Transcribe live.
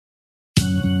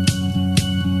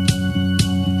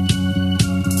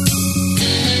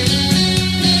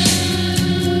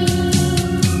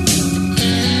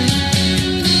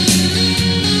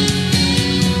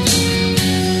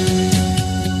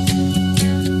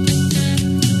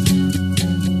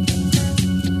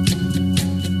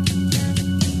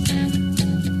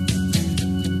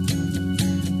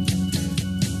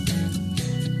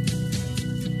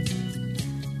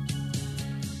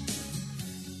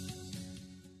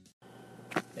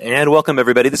And welcome,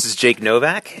 everybody. This is Jake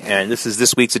Novak, and this is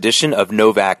this week's edition of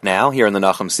Novak Now here on the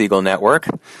Nachum Segal Network.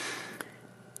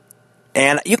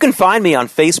 And you can find me on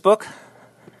Facebook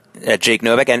at Jake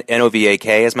Novak, and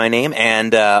N-O-V-A-K is my name,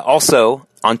 and also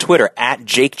on Twitter at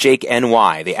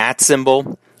JakeJakeNY, the at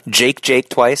symbol, Jake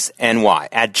twice, NY,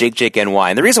 at JakeJakeNY.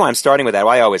 And the reason why I'm starting with that,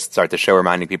 why I always start the show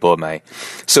reminding people of my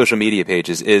social media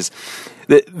pages, is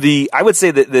I would say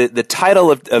the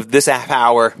title of this half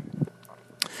hour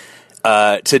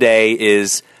today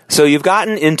is, so you've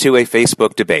gotten into a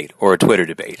Facebook debate or a Twitter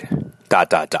debate, ...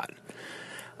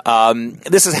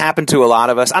 This has happened to a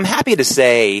lot of us. I'm happy to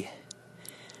say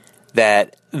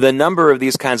that the number of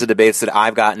these kinds of debates that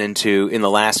I've gotten into in the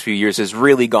last few years has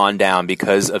really gone down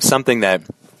because of something that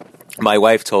my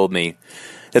wife told me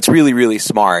that's really, really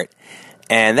smart.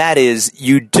 And that is,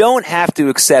 you don't have to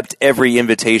accept every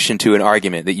invitation to an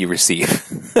argument that you receive.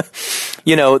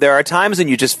 You know, there are times when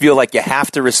you just feel like you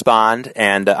have to respond,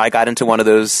 and I got into one of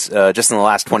those just in the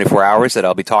last 24 hours that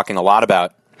I'll be talking a lot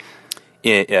about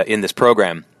in this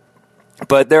program.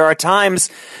 But there are times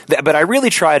but I really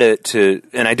try to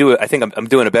and I think I'm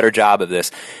doing a better job of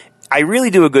this. I really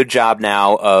do a good job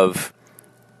now of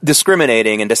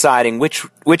discriminating and deciding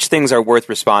which things are worth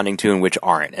responding to and which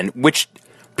aren't, and which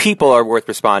people are worth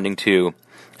responding to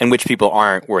and which people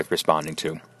aren't worth responding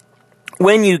to.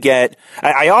 When you get,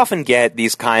 I often get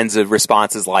these kinds of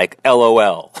responses like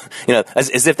LOL, you know,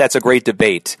 as if that's a great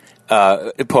debate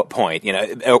point, you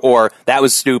know, or that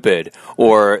was stupid,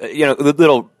 or, you know,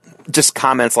 little just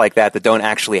comments like that don't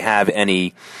actually have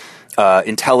any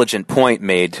intelligent point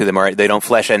made to them, or they don't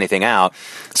flesh anything out.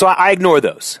 So I ignore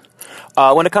those.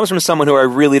 When it comes from someone who I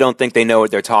really don't think they know what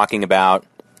they're talking about,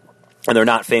 and they're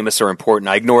not famous or important,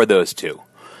 I ignore those too.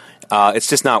 It's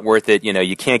just not worth it. You know,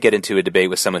 you can't get into a debate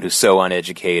with someone who's so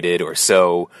uneducated or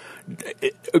so,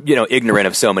 you know, ignorant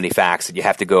of so many facts that you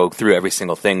have to go through every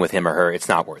single thing with him or her. It's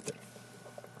not worth it.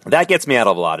 That gets me out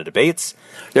of a lot of debates.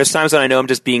 There's times when I know I'm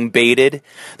just being baited.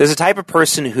 There's a type of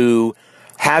person who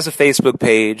has a Facebook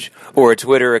page or a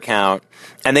Twitter account,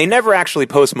 and they never actually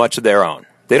post much of their own.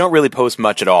 They don't really post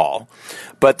much at all,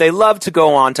 but they love to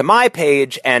go on to my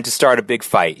page and to start a big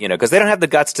fight, you know, because they don't have the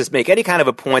guts to make any kind of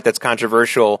a point that's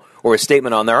controversial or a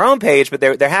statement on their own page, but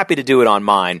they're happy to do it on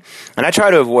mine. And I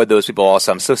try to avoid those people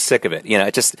also. I'm so sick of it. You know,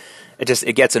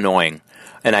 it gets annoying.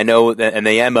 And I know that, and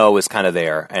the MO is kind of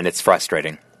there, and it's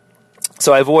frustrating.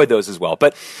 So I avoid those as well.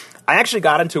 But I actually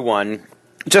got into one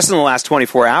just in the last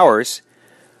 24 hours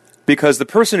because the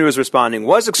person who was responding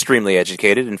was extremely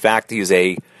educated. In fact, he's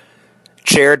a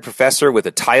chaired professor with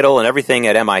a title and everything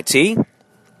at MIT,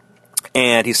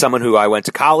 and he's someone who I went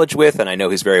to college with, and I know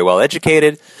he's very well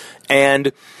educated.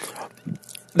 And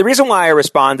the reason why I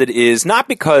responded is not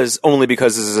only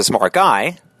because this is a smart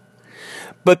guy,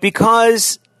 but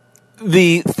because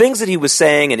the things that he was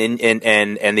saying and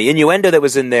the innuendo that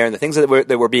was in there and the things that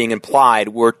were being implied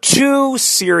were too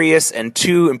serious and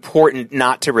too important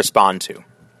not to respond to.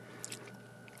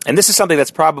 And this is something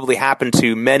that's probably happened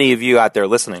to many of you out there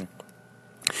listening.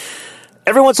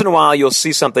 Every once in a while, you'll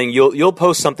see something, you'll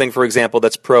post something, for example,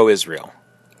 that's pro-Israel,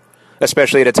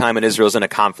 especially at a time when Israel's in a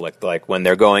conflict, like when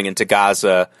they're going into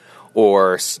Gaza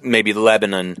or maybe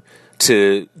Lebanon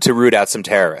to root out some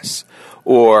terrorists,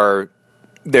 or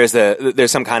there's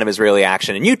some kind of Israeli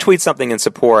action, and you tweet something in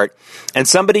support, and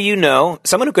somebody you know,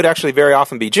 someone who could actually very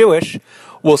often be Jewish,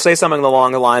 will say something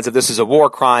along the lines of, this is a war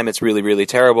crime, it's really, really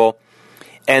terrible.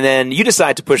 And then you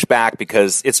decide to push back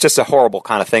because it's just a horrible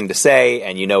kind of thing to say,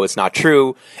 and you know it's not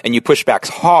true, and you push back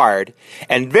hard.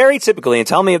 And very typically, and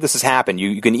tell me if this has happened,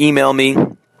 you can email me,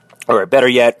 or better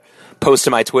yet, post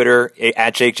to my Twitter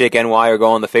at JakeJakeNY, or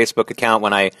go on the Facebook account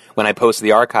when I post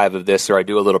the archive of this, or I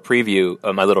do a little preview,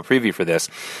 my little preview for this.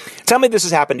 Tell me if this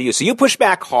has happened to you. So you push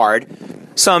back hard.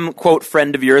 Some, quote,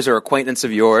 friend of yours or acquaintance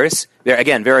of yours, they're,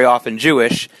 again, very often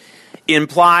Jewish,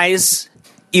 implies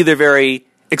either very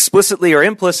explicitly or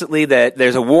implicitly that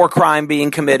there's a war crime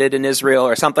being committed in Israel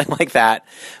or something like that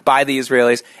by the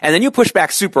Israelis, and then you push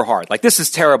back super hard, like, this is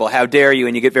terrible, how dare you,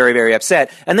 and you get very, very upset,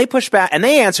 and they push back, and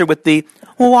they answer with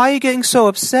well, why are you getting so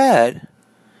upset?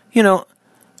 You know,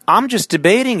 I'm just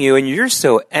debating you, and you're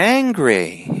so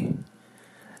angry.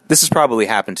 This has probably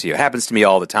happened to you. It happens to me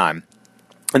all the time.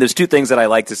 And there's two things that I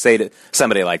like to say to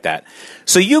somebody like that.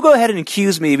 So you go ahead and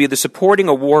accuse me of either supporting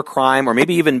a war crime or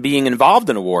maybe even being involved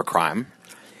in a war crime,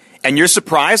 and you're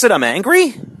surprised that I'm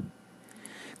angry?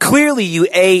 Clearly you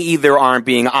either aren't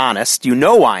being honest, you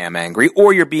know why I'm angry,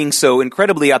 or you're being so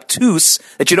incredibly obtuse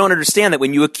that you don't understand that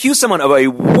when you accuse someone of a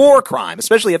war crime,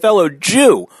 especially a fellow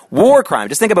Jew, war crime,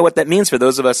 just think about what that means for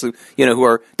those of us who, you know, who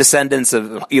are descendants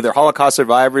of either Holocaust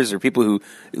survivors or people who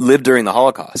lived during the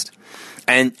Holocaust.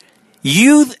 And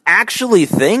You actually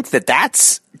think that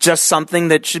that's just something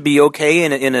that should be okay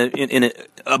in a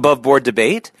above board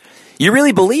debate? You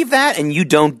really believe that, and you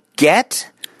don't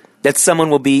get that someone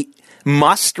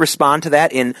must respond to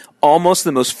that in almost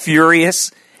the most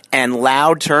furious and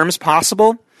loud terms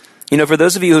possible? You know, for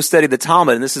those of you who study the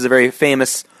Talmud, and this is a very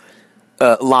famous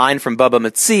line from Baba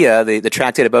Metzia, the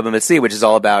tractate of Baba Metzia, which is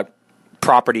all about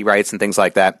property rights and things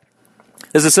like that.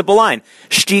 There's a simple line,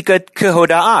 shtika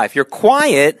kehoda'ah. If you're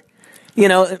quiet, you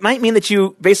know, it might mean that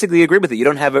you basically agree with it. You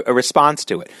don't have a response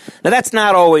to it. Now, that's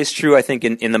not always true, I think,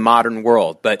 in the modern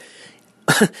world. But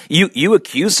you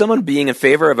accuse someone of being in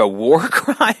favor of a war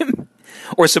crime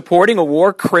or supporting a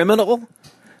war criminal,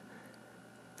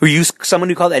 someone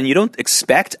who called, and you don't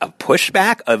expect a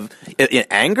pushback in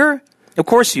anger? Of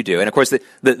course you do. And of course,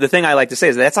 the thing I like to say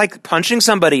is that's like punching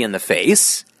somebody in the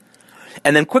face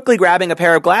and then quickly grabbing a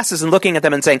pair of glasses and looking at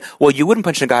them and saying, well, you wouldn't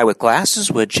punch a guy with glasses,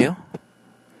 would you?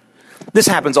 This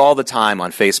happens all the time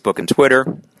on Facebook and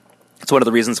Twitter. It's one of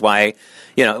the reasons why,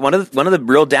 you know, one of the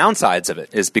real downsides of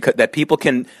it is because that people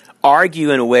can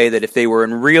argue in a way that if they were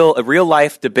in a real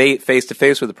life debate face to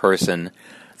face with a person,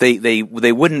 they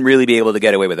wouldn't really be able to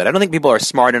get away with it. I don't think people are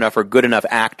smart enough or good enough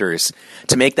actors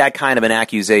to make that kind of an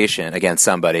accusation against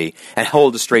somebody and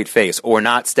hold a straight face or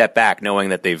not step back knowing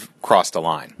that they've crossed a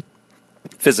line.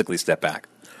 Physically step back.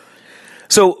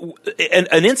 So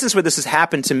an instance where this has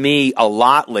happened to me a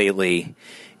lot lately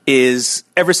is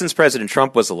ever since President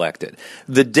Trump was elected.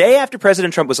 The day after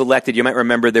President Trump was elected, you might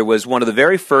remember there was one of the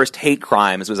very first hate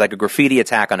crimes. It was like a graffiti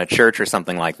attack on a church or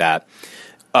something like that.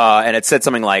 And it said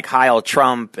something like "Heil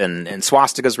Trump" and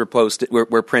swastikas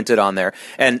were printed on there.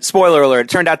 And spoiler alert, it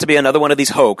turned out to be another one of these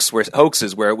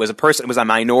hoaxes where it was a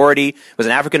minority, it was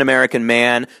an African American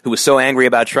man who was so angry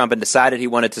about Trump and decided he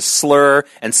wanted to slur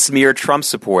and smear Trump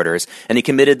supporters. And he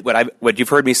committed what you've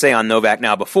heard me say on Novak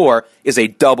now before is a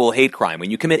double hate crime.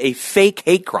 When you commit a fake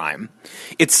hate crime,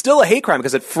 it's still a hate crime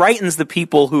because it frightens the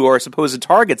people who are supposed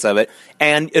targets of it,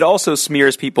 and it also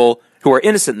smears people who are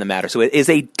innocent in the matter. So it is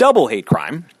a double hate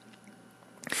crime.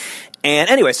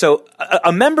 And anyway, so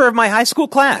a member of my high school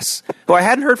class, who I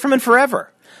hadn't heard from in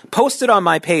forever, posted on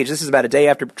my page, this is about a day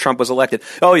after Trump was elected,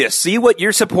 "Oh, you see what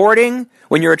you're supporting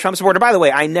when you're a Trump supporter?" By the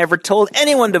way, I never told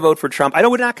anyone to vote for Trump. I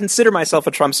would not consider myself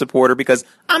a Trump supporter because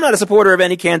I'm not a supporter of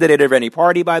any candidate of any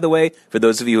party, by the way. For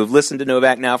those of you who have listened to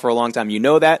Novak now for a long time, you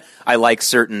know that. I like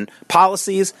certain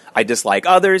policies, I dislike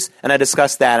others, and I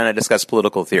discuss that, and I discuss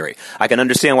political theory. I can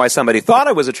understand why somebody thought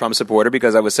I was a Trump supporter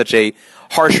because I was such a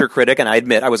harsher critic, and I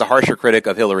admit I was a harsher critic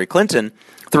of Hillary Clinton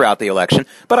throughout the election.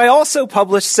 But I also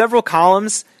published several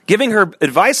columns giving her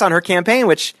advice on her campaign,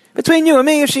 which, between you and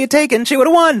me, if she had taken, she would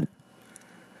have won.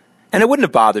 And it wouldn't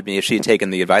have bothered me if she had taken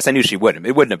the advice. I knew she wouldn't.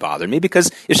 It wouldn't have bothered me because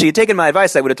if she had taken my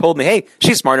advice, I would have told me, hey,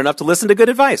 she's smart enough to listen to good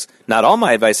advice. Not all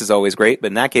my advice is always great, but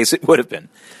in that case, it would have been.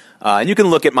 And you can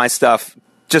look at my stuff.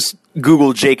 Just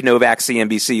Google Jake Novak,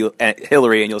 CNBC,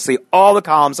 Hillary, and you'll see all the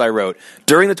columns I wrote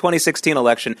during the 2016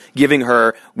 election giving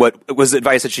her what was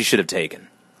advice that she should have taken.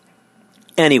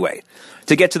 Anyway,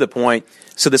 to get to the point,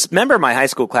 so this member of my high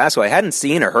school class who I hadn't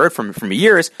seen or heard from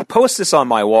years posts this on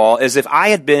my wall as if I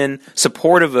had been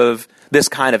supportive of this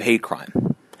kind of hate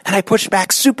crime. And I pushed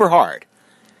back super hard.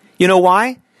 You know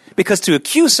why? Because to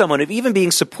accuse someone of even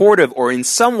being supportive or in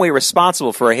some way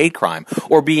responsible for a hate crime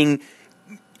or being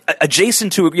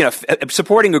adjacent to,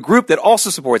 supporting a group that also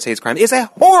supports hate crime is a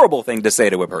horrible thing to say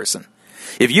to a person.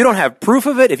 If you don't have proof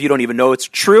of it, if you don't even know it's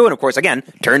true, and of course, again,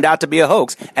 turned out to be a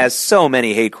hoax, as so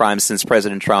many hate crimes since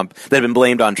President Trump that have been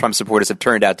blamed on Trump supporters have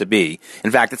turned out to be.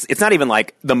 In fact, it's not even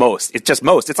like the most. It's just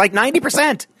most. It's like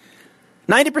 90%.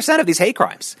 90% of these hate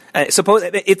crimes. It's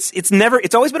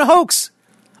always been a hoax.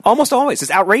 Almost always.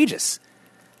 It's outrageous.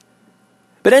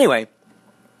 But anyway,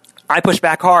 I push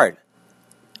back hard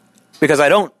because I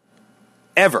don't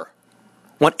ever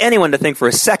want anyone to think for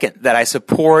a second that I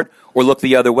support or look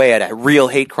the other way at a real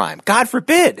hate crime. God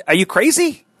forbid. Are you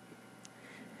crazy?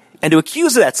 And to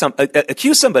accuse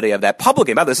somebody of that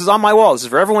publicly, this is on my wall, this is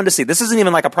for everyone to see, this isn't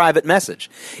even like a private message,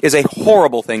 is a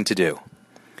horrible thing to do.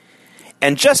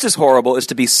 And just as horrible is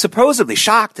to be supposedly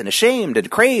shocked and ashamed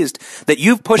and crazed that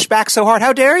you've pushed back so hard.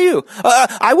 How dare you?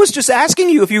 I was just asking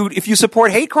you if you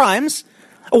support hate crimes.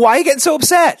 Why are you getting so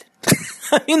upset?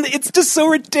 I mean, it's just so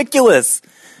ridiculous.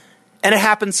 And it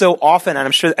happens so often, and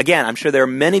I'm sure there are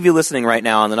many of you listening right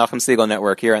now on the Nachum Segal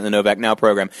Network here on the Novak Now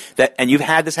program, and you've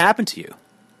had this happen to you.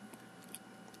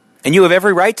 And you have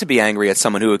every right to be angry at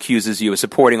someone who accuses you of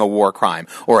supporting a war crime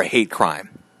or a hate crime.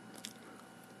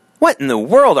 What in the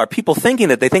world are people thinking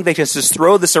that they think they can just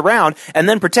throw this around and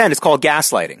then pretend? It's called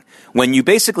gaslighting. When you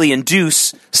basically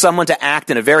induce someone to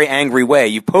act in a very angry way,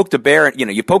 you poked a bear,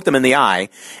 you poke them in the eye,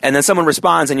 and then someone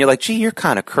responds and you're like, gee, you're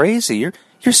kind of crazy.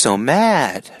 You're so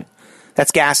mad.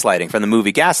 That's gaslighting from the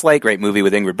movie Gaslight, great movie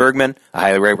with Ingrid Bergman. I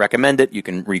highly recommend it. You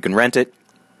can rent it.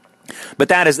 But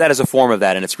that is a form of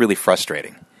that, and it's really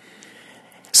frustrating.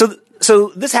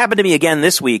 So this happened to me again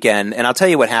this weekend, and I'll tell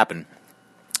you what happened,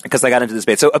 because I got into this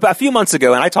debate. So about a few months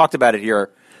ago, and I talked about it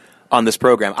here on this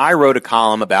program, I wrote a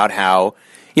column about how,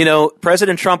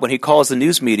 President Trump, when he calls the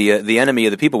news media the enemy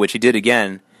of the people, which he did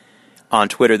again on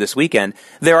Twitter this weekend,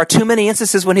 there are too many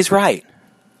instances when he's right.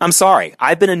 I'm sorry.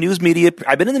 I've been in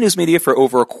the news media for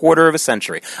over a quarter of a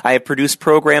century. I have produced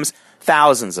programs,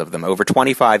 thousands of them, over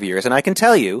 25 years, and I can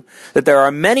tell you that there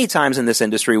are many times in this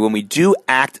industry when we do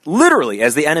act literally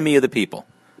as the enemy of the people.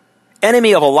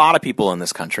 Enemy of a lot of people in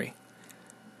this country.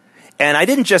 And I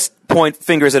didn't just point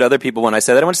fingers at other people when I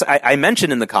said that. I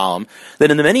mentioned in the column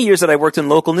that in the many years that I worked in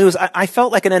local news, I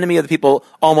felt like an enemy of the people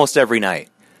almost every night.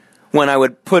 When I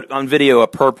would put on video a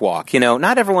perp walk,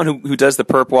 not everyone who does the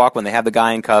perp walk when they have the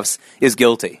guy in cuffs is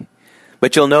guilty.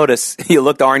 But you'll notice you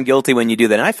look darn guilty when you do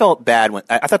that. And I felt bad when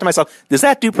I thought to myself, does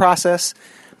that due process?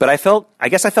 But I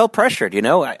guess I felt pressured,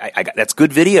 that's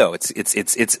good video.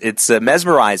 It's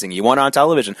mesmerizing. You want it on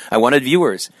television. I wanted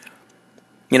viewers.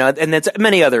 And it's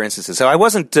many other instances. So I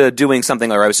wasn't doing something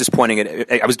where I was just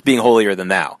I was being holier than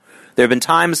thou. There have been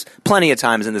times, plenty of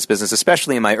times in this business,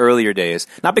 especially in my earlier days,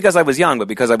 not because I was young, but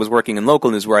because I was working in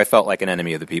local news where I felt like an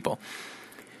enemy of the people.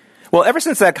 Well, ever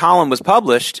since that column was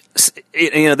published,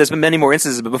 there's been many more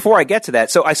instances, but before I get to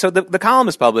that, so the column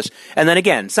is published, and then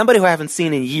again, somebody who I haven't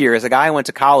seen in years, a guy I went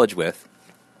to college with,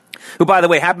 who, by the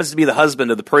way, happens to be the husband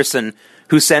of the person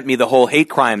who sent me the whole hate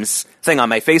crimes thing on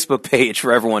my Facebook page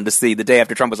for everyone to see the day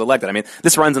after Trump was elected. I mean,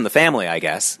 this runs in the family, I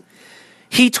guess.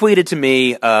 He tweeted to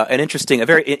me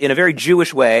in a very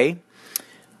Jewish way,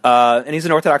 and he's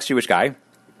an Orthodox Jewish guy.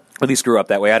 Or at least grew up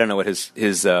that way. I don't know what his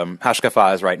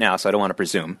hashkafa is right now, so I don't want to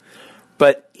presume.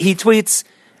 But he tweets,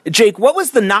 Jake, what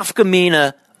was the nafka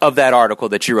mina of that article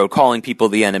that you wrote, calling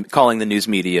the news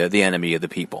media the enemy of the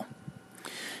people?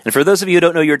 And for those of you who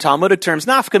don't know your Talmudic terms,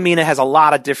 nafka mina has a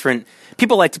lot of different.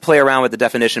 People like to play around with the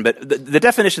definition, but the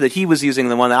definition that he was using,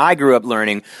 the one that I grew up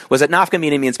learning, was that nafka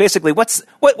mina means basically what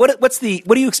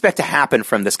do you expect to happen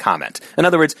from this comment? In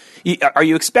other words, are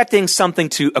you expecting something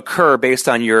to occur based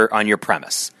on your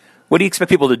premise? What do you expect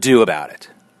people to do about it?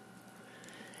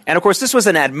 And of course, this was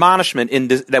an admonishment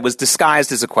that was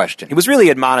disguised as a question. He was really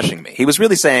admonishing me. He was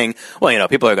really saying, well,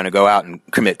 people are going to go out and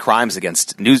commit crimes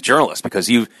against news journalists because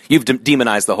you've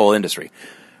demonized the whole industry.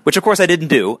 Which, of course, I didn't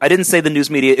do. I didn't say the news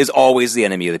media is always the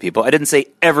enemy of the people. I didn't say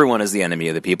everyone is the enemy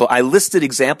of the people. I listed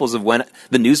examples of when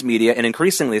the news media, and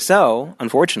increasingly so,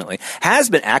 unfortunately, has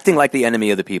been acting like the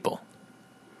enemy of the people.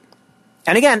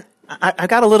 And again, I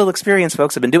got a little experience,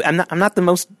 folks. I'm not the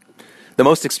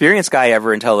most experienced guy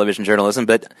ever in television journalism,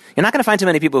 but you're not going to find too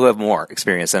many people who have more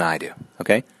experience than I do,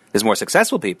 okay? There's more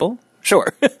successful people,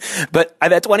 sure. But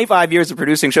I've had 25 years of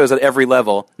producing shows at every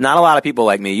level. Not a lot of people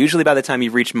like me. Usually by the time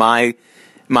you've reached my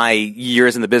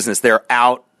years in the business, they're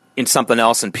out in something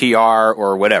else in PR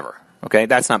or whatever, okay?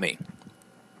 That's not me.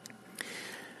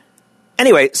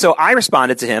 Anyway, so I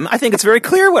responded to him. I think it's very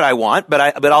clear what I want, but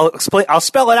I'll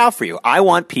spell it out for you. I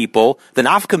want people, the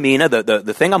nafka mina,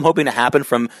 the thing I'm hoping to happen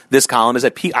from this column is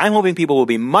that I'm hoping people will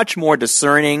be much more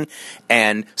discerning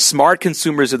and smart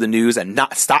consumers of the news and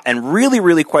not stop and really,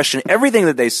 really question everything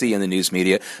that they see in the news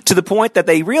media to the point that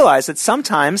they realize that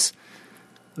sometimes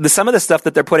some of the stuff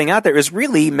that they're putting out there is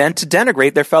really meant to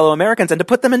denigrate their fellow Americans and to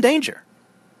put them in danger.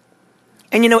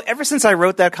 And ever since I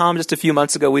wrote that column just a few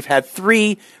months ago, we've had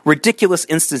 3 ridiculous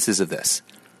instances of this.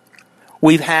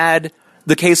 We've had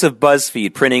the case of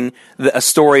BuzzFeed printing a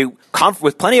story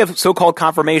with plenty of so-called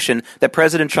confirmation that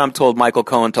President Trump told Michael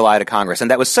Cohen to lie to Congress.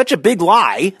 And that was such a big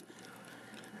lie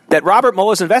that Robert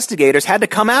Mueller's investigators had to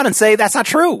come out and say that's not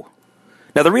true.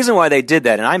 Now, the reason why they did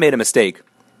that, and I made a mistake.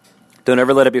 Don't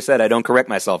ever let it be said I don't correct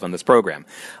myself on this program.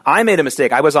 I made a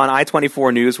mistake. I was on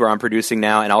I-24 News, where I'm producing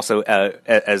now, and also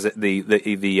as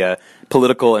the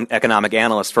political and economic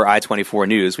analyst for I-24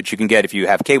 News, which you can get if you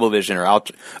have Cablevision or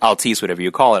Altice, whatever you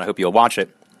call it. I hope you'll watch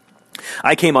it.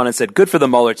 I came on and said, good for the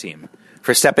Mueller team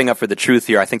for stepping up for the truth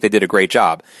here. I think they did a great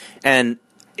job. And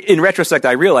in retrospect,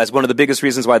 I realized one of the biggest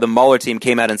reasons why the Mueller team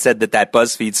came out and said that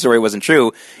BuzzFeed story wasn't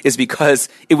true is because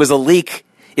it was a leak.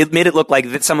 It made it look like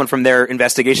that someone from their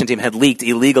investigation team had leaked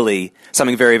illegally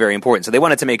something very, very important. So they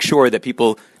wanted to make sure that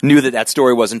people knew that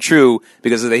story wasn't true,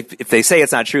 because if they say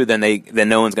it's not true, then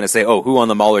no one's going to say, oh, who on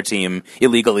the Mueller team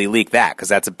illegally leaked that, because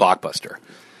that's a blockbuster.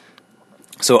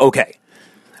 So, okay.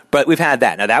 But we've had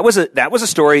that. Now, that was a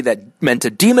story that meant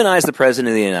to demonize the President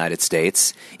of the United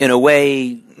States in a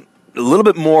way, a little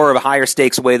bit more of a higher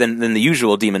stakes way than the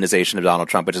usual demonization of Donald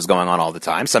Trump, which is going on all the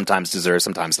time, sometimes deserved,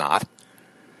 sometimes not.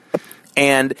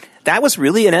 And that was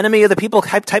really an enemy of the people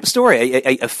type story,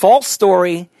 a false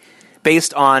story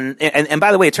based on, and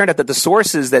by the way, it turned out that the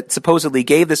sources that supposedly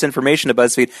gave this information to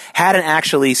BuzzFeed hadn't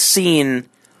actually seen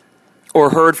or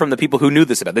heard from the people who knew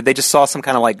this about it. They just saw some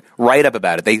kind of like write-up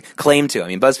about it. They claimed to. I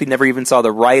mean, BuzzFeed never even saw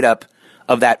the write-up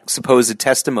of that supposed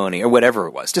testimony or whatever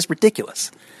it was. Just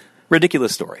ridiculous.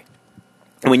 Ridiculous story.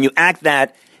 And when you act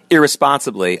that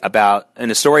irresponsibly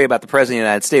in a story about the President of the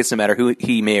United States, no matter who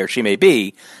he may or she may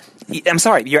be, I'm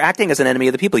sorry, you're acting as an enemy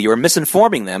of the people. You are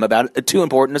misinforming them about too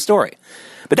important a story.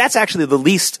 But that's actually the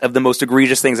least of the most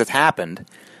egregious things that's happened,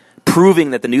 proving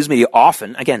that the news media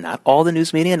often, again, not all the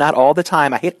news media, not all the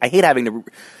time. I hate having to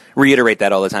reiterate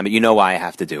that all the time, but you know why I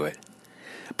have to do it.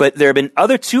 But there have been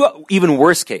other two even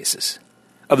worse cases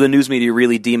of the news media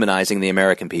really demonizing the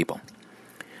American people.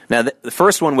 Now, the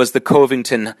first one was the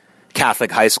Covington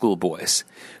Catholic high school boys,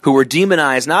 who were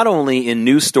demonized not only in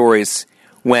news stories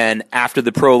when, after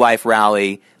the pro-life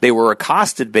rally, they were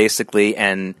accosted basically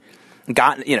and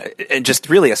gotten, and just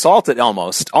really assaulted,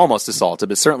 almost assaulted,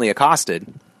 but certainly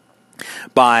accosted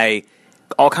by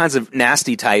all kinds of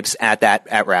nasty types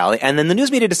at rally. And then the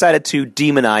news media decided to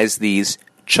demonize these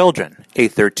children, a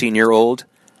 13-year-old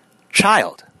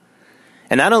child.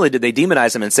 And not only did they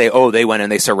demonize them and say, oh, they went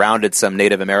and they surrounded some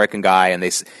Native American guy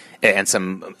and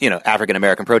some African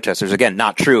American protesters. Again,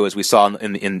 not true, as we saw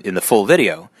in the full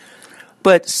video.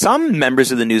 But some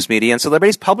members of the news media and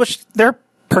celebrities published their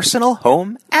personal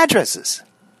home addresses.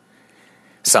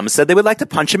 Some said they would like to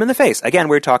punch him in the face. Again,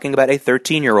 we're talking about a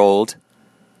 13-year-old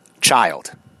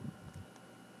child.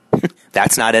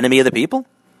 That's not enemy of the people?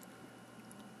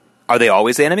 Are they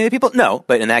always the enemy of the people? No,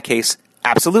 but in that case,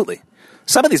 absolutely.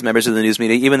 Some of these members of the news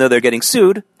media, even though they're getting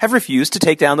sued, have refused to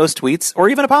take down those tweets or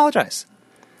even apologize.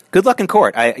 Good luck in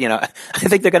court. I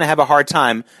think they're going to have a hard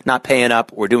time not paying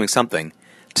up or doing something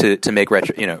to make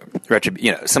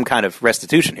some kind of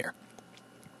restitution here.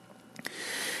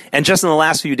 And just in the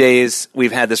last few days,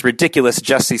 we've had this ridiculous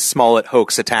Jussie Smollett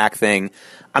hoax attack thing.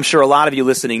 I'm sure a lot of you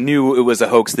listening knew it was a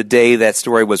hoax the day that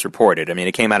story was reported. I mean,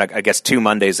 it came out, I guess, 2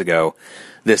 Mondays ago.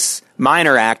 This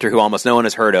minor actor who almost no one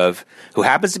has heard of, who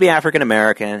happens to be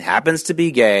African-American, happens to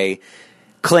be gay,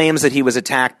 claims that he was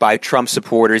attacked by Trump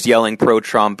supporters yelling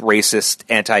pro-Trump, racist,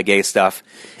 anti-gay stuff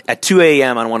at 2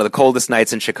 a.m. on one of the coldest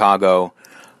nights in Chicago.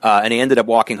 And he ended up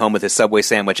walking home with his Subway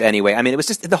sandwich anyway. I mean, it was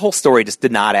just, the whole story just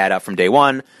did not add up from day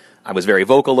one. I was very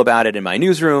vocal about it in my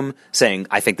newsroom, saying,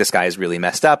 I think this guy is really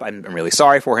messed up. I'm really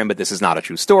sorry for him, but this is not a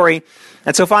true story.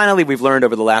 And so finally, we've learned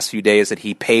over the last few days that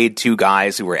he paid 2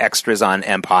 guys who were extras on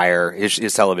Empire,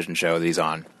 his television show that he's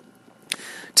on,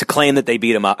 to claim that they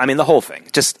beat him up. I mean, the whole thing.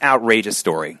 Just outrageous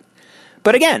story.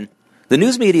 But again, the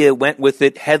news media went with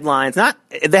it headlines.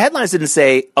 The headlines didn't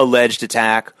say alleged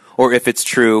attack or if it's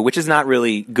true, which is not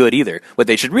really good either. What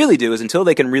they should really do is, until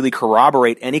they can really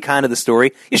corroborate any kind of the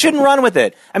story, you shouldn't run with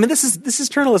it. I mean, this is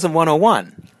journalism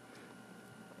 101.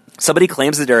 Somebody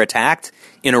claims that they're attacked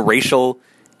in a racial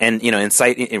and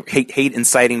hate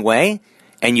inciting way,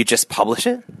 and you just publish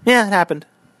it. Yeah, it happened.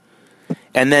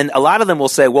 And then a lot of them will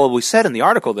say, well, we said in the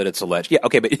article that it's alleged. Yeah,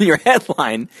 okay, but in your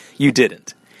headline, you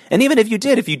didn't. And even if you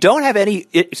did, if you don't have any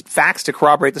facts to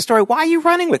corroborate the story, why are you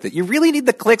running with it? You really need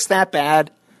the clicks that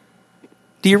bad?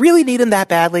 Do you really need them that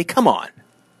badly? Come on.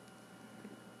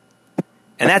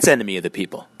 And that's enemy of the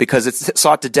people, because it's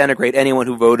sought to denigrate anyone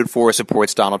who voted for or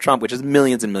supports Donald Trump, which is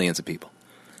millions and millions of people.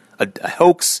 A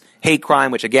hoax, hate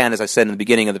crime, which again, as I said in the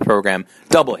beginning of the program,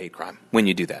 double hate crime when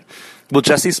you do that. Will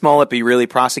Jussie Smollett be really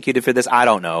prosecuted for this? I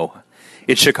don't know.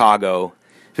 It's Chicago.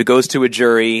 If it goes to a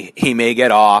jury, he may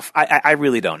get off. I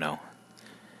really don't know.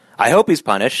 I hope he's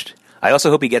punished. I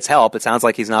also hope he gets help. It sounds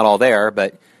like he's not all there,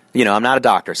 but I'm not a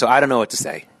doctor, so I don't know what to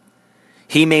say.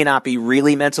 He may not be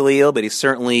really mentally ill, but he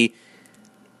certainly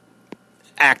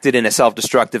acted in a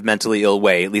self-destructive, mentally ill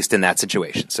way, at least in that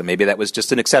situation. So maybe that was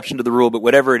just an exception to the rule, but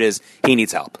whatever it is, he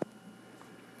needs help.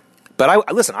 But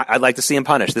I'd like to see him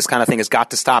punished. This kind of thing has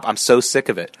got to stop. I'm so sick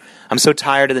of it. I'm so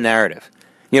tired of the narrative.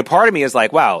 Part of me is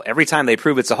like, wow, every time they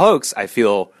prove it's a hoax, I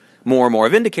feel more and more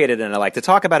vindicated, and I like to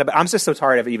talk about it, but I'm just so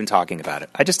tired of even talking about it.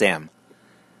 I just am.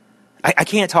 I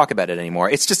can't talk about it anymore.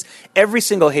 It's just every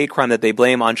single hate crime that they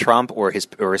blame on Trump or his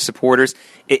supporters,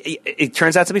 it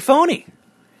turns out to be phony,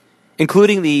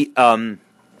 including the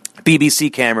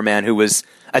BBC cameraman who was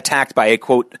attacked by a,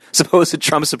 quote, supposed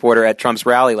Trump supporter at Trump's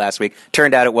rally last week.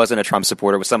 Turned out it wasn't a Trump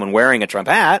supporter. It was someone wearing a Trump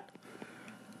hat.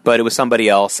 but it was somebody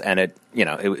else, and it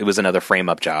was another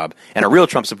frame-up job. And a real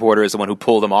Trump supporter is the one who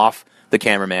pulled him off the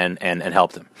cameraman and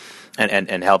helped him,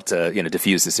 and helped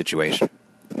diffuse the situation.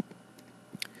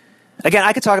 Again,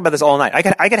 I could talk about this all night. I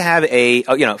could have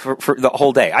for the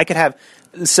whole day. I could have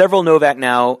several Novak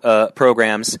Now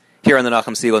programs here on the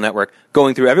Nachum Segal Network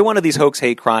going through every one of these hoax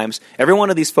hate crimes, every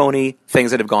one of these phony things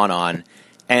that have gone on,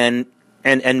 and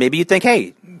maybe you think,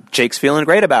 hey, Jake's feeling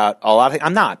great about a lot of things.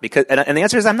 I'm not, because and the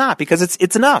answer is I'm not, because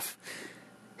it's enough.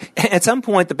 At some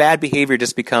point, the bad behavior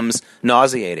just becomes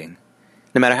nauseating,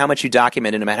 no matter how much you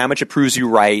document it, no matter how much it proves you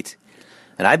right.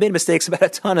 And I've made mistakes about a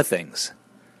ton of things.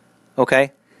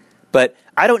 Okay? But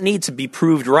I don't need to be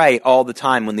proved right all the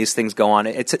time when these things go on.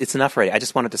 It's enough already. I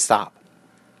just want it to stop.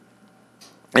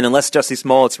 And unless Jussie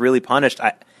Smollett's really punished,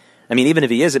 I mean, even if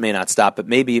he is, it may not stop, but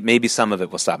maybe some of it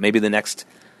will stop. Maybe the next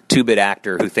two-bit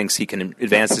actor who thinks he can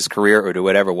advance his career or do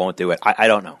whatever won't do it. I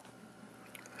don't know.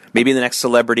 Maybe the next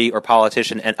celebrity or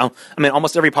politician, and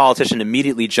almost every politician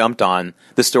immediately jumped on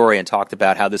the story and talked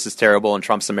about how this is terrible and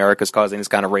Trump's America is causing this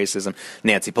kind of racism.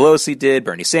 Nancy Pelosi did,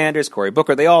 Bernie Sanders, Cory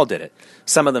Booker, they all did it.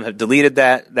 Some of them have deleted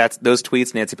those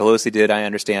tweets. Nancy Pelosi did, I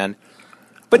understand.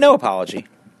 But no apology.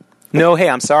 No, hey,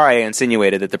 I'm sorry I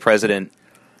insinuated that the president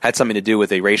had something to do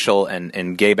with a racial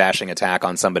and gay-bashing attack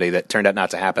on somebody that turned out not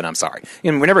to happen. I'm sorry.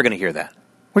 We're never going to hear that.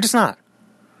 We're just not.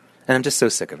 And I'm just so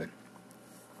sick of it.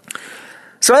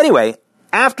 So anyway,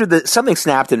 after something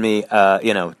snapped in me,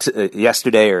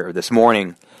 yesterday or this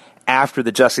morning, after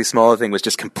the Jussie Smollett thing was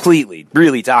just completely,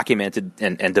 really documented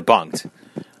and debunked.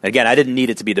 Again, I didn't need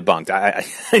it to be debunked.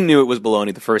 I knew it was baloney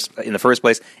in the first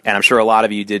place, and I'm sure a lot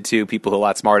of you did too. People who are a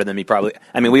lot smarter than me probably.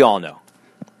 I mean, we all know.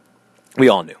 We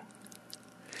all knew.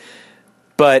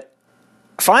 But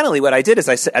finally, what I did is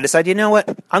I decided, you know what?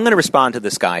 I'm going to respond to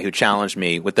this guy who challenged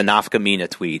me with the Nafka Mina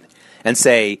tweet and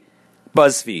say,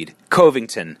 BuzzFeed,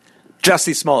 Covington,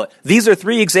 Jussie Smollett. These are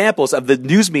three examples of the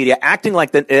news media acting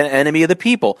like the enemy of the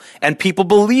people, and people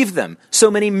believe them. So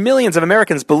many millions of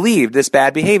Americans believe this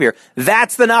bad behavior.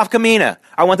 That's the Nafka Mina.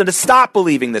 I want them to stop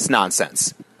believing this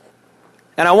nonsense.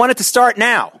 And I want it to start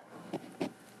now.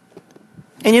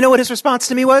 And you know what his response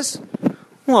to me was?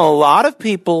 Well, a lot of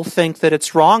people think that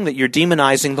it's wrong that you're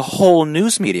demonizing the whole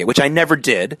news media, which I never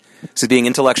did. This is being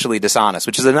intellectually dishonest,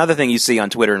 which is another thing you see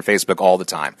on Twitter and Facebook all the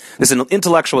time. This is an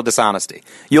intellectual dishonesty.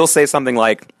 You'll say something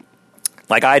like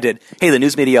I did, hey, the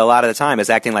news media a lot of the time is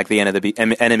acting like the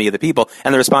enemy of the people.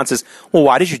 And the response is, well,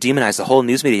 why did you demonize the whole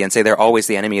news media and say they're always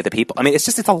the enemy of the people? I mean,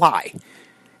 it's a lie.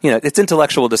 It's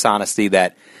intellectual dishonesty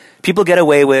that people get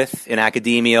away with in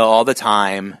academia all the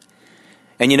time.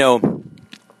 And,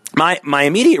 my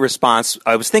immediate response,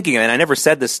 I was thinking, and I never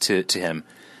said this to him,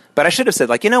 but I should have said,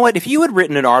 you know what, if you had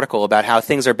written an article about how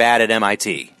things are bad at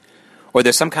MIT, or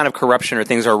there's some kind of corruption or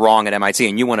things are wrong at MIT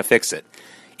and you want to fix it,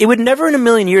 it would never in a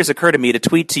million years occur to me to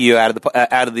tweet to you out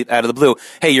of the blue,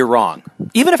 hey, you're wrong,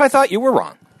 even if I thought you were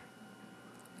wrong.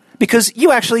 Because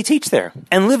you actually teach there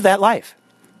and live that life.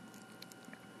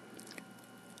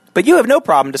 But you have no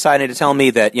problem deciding to tell me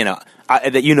that,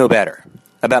 that you know better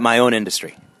about my own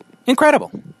industry.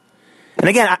 Incredible. And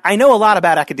again, I know a lot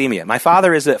about academia. My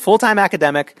father is a full-time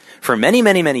academic for many,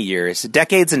 many, many years,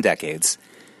 decades and decades.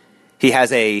 He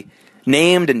has a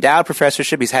named endowed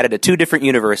professorship. He's had it at 2 different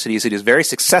universities. He is very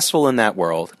successful in that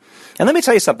world. And let me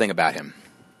tell you something about him.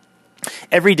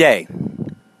 Every day,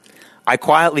 I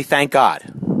quietly thank God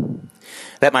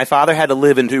that my father had to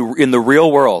live in the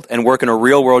real world and work in a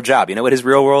real-world job. You know what his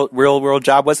real-world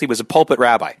job was? He was a pulpit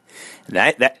rabbi.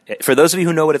 And that, for those of you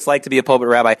who know what it's like to be a pulpit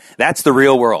rabbi, that's the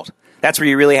real world. That's where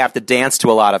you really have to dance to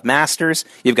a lot of masters.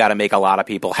 You've got to make a lot of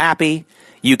people happy.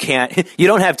 You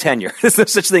don't have tenure. There's no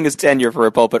such thing as tenure for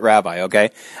a pulpit rabbi,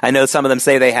 okay? I know some of them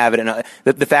say they have it. And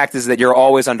the fact is that you're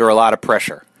always under a lot of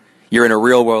pressure. You're in a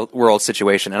real world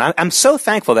situation. And I'm so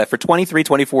thankful that for 23,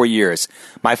 24 years,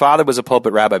 my father was a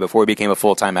pulpit rabbi before he became a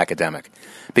full-time academic,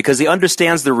 because he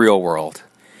understands the real world.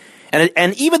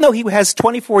 And even though he has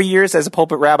 24 years as a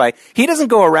pulpit rabbi, he doesn't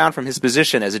go around from his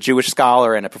position as a Jewish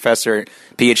scholar and a professor,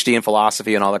 PhD in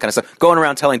philosophy and all that kind of stuff, going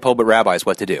around telling pulpit rabbis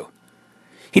what to do.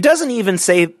 He doesn't even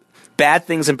say bad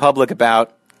things in public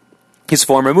about his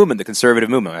former movement, the conservative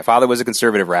movement. My father was a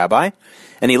conservative rabbi,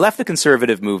 and he left the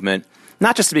conservative movement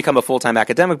not just to become a full-time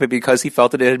academic, but because he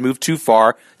felt that it had moved too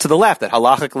far to the left, that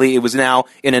halachically it was now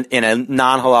in a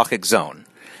non-halachic zone.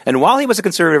 And while he was a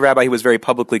conservative rabbi, he was very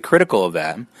publicly critical of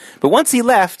them. But once he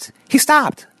left, he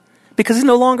stopped, because he's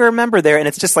no longer a member there, and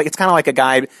it's kind of like a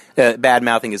guy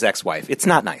bad-mouthing his ex-wife. It's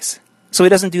not nice. So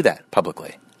he doesn't do that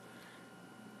publicly.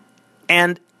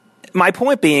 And my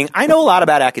point being, I know a lot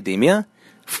about academia,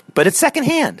 but it's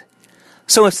secondhand.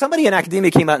 So if somebody in academia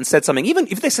came out and said something, even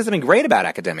if they said something great about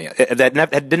academia, that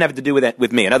didn't have to do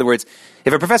with me. In other words,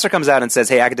 if a professor comes out and says,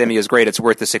 hey, academia is great, it's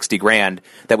worth the $60,000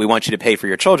 that we want you to pay for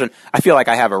your children, I feel like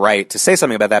I have a right to say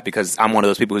something about that because I'm one of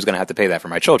those people who's going to have to pay that for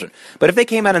my children. But if they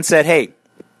came out and said, hey,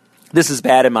 this is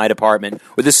bad in my department,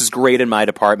 or this is great in my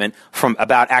department, from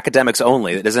about academics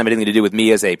only, that doesn't have anything to do with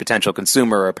me as a potential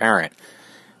consumer or a parent,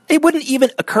 it wouldn't even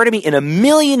occur to me in a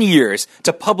million years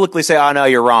to publicly say, oh, no,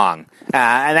 you're wrong.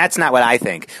 And that's not what I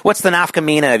think. What's the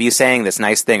nafkamina of you saying this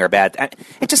nice thing or bad?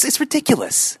 It's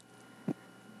ridiculous.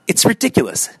 It's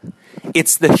ridiculous.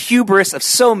 It's the hubris of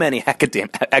so many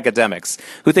academics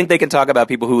who think they can talk about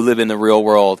people who live in the real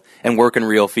world and work in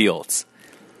real fields.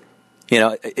 You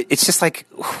know, it's just like,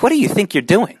 what do you think you're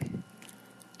doing?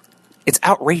 It's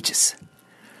outrageous.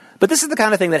 But this is the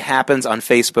kind of thing that happens on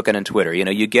Facebook and on Twitter. You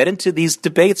know, you get into these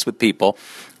debates with people,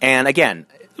 and again,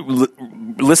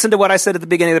 listen to what I said at the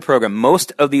beginning of the program.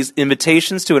 Most of these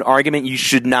invitations to an argument you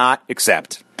should not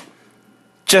accept.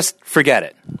 Just forget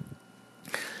it.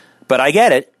 But I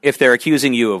get it if they're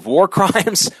accusing you of war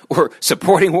crimes or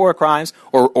supporting war crimes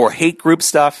or hate group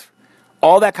stuff,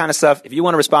 all that kind of stuff. If you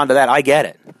want to respond to that, I get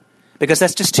it. Because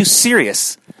that's just too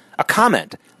serious a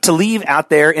comment to leave out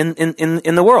there in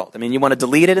the world. I mean, you want to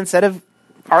delete it instead of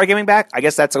arguing back? I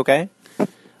guess that's okay.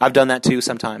 I've done that too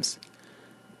sometimes.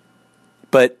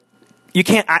 But you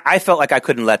can't, I felt like I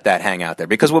couldn't let that hang out there.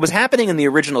 Because what was happening in the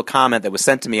original comment that was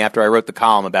sent to me after I wrote the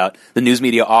column about the news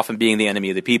media often being the enemy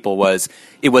of the people was,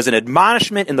 it was an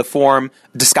admonishment in the form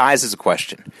disguised as a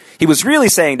question. He was really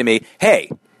saying to me,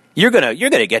 hey, you're gonna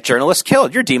get journalists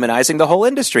killed. You're demonizing the whole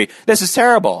industry. This is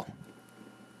terrible.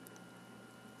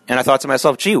 And I thought to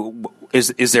myself, gee,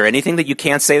 is there anything that you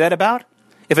can't say that about?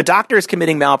 If a doctor is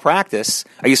committing malpractice,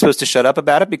 are you supposed to shut up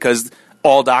about it because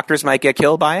all doctors might get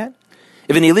killed by it?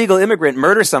 If an illegal immigrant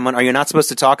murders someone, are you not supposed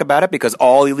to talk about it because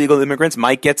all illegal immigrants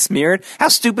might get smeared? How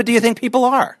stupid do you think people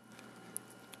are?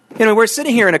 You know, we're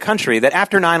sitting here in a country that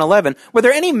after 9/11, were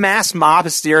there any mass mob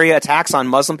hysteria attacks on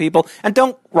Muslim people? And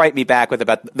don't write me back with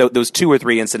about those 2 or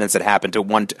 3 incidents that happened to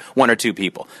one or two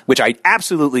people, which I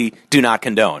absolutely do not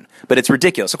condone. But it's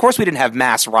ridiculous. Of course we didn't have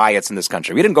mass riots in this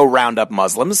country. We didn't go round up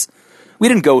Muslims. We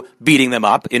didn't go beating them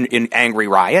up in angry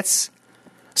riots.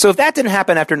 So if that didn't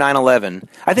happen after 9/11,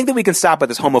 I think that we can stop with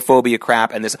this homophobia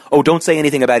crap and this, oh, don't say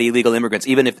anything about illegal immigrants,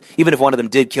 even if one of them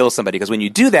did kill somebody. Because when you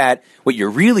do that, what you're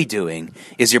really doing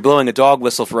is you're blowing a dog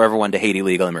whistle for everyone to hate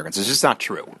illegal immigrants. It's just not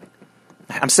true.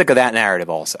 I'm sick of that narrative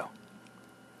also.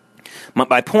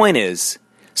 My point is,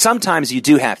 sometimes you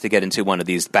do have to get into one of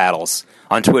these battles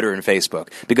on Twitter and Facebook.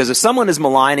 Because if someone is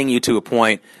maligning you to a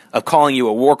point of calling you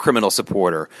a war criminal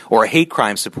supporter or a hate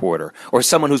crime supporter or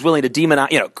someone who's willing to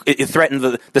demonize,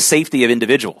 threaten the safety of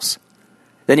individuals,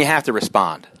 then you have to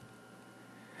respond.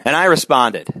 And I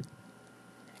responded.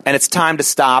 And it's time to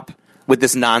stop with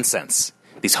this nonsense.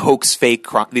 These hoax hate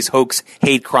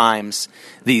crimes,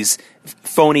 these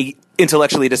phony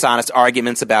intellectually dishonest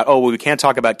arguments about, oh, well, we can't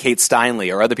talk about Kate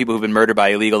Steinle or other people who've been murdered by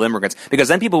illegal immigrants, because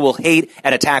then people will hate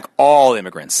and attack all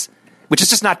immigrants, which is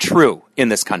just not true in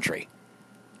this country.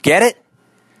 Get it?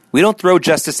 We don't throw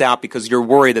justice out because you're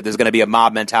worried that there's going to be a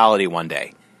mob mentality one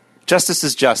day. Justice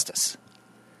is justice.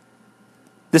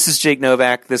 This is Jake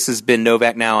Novak. This has been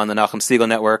Novak Now on the Nachum Segal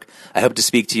Network. I hope to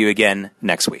speak to you again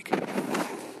next week.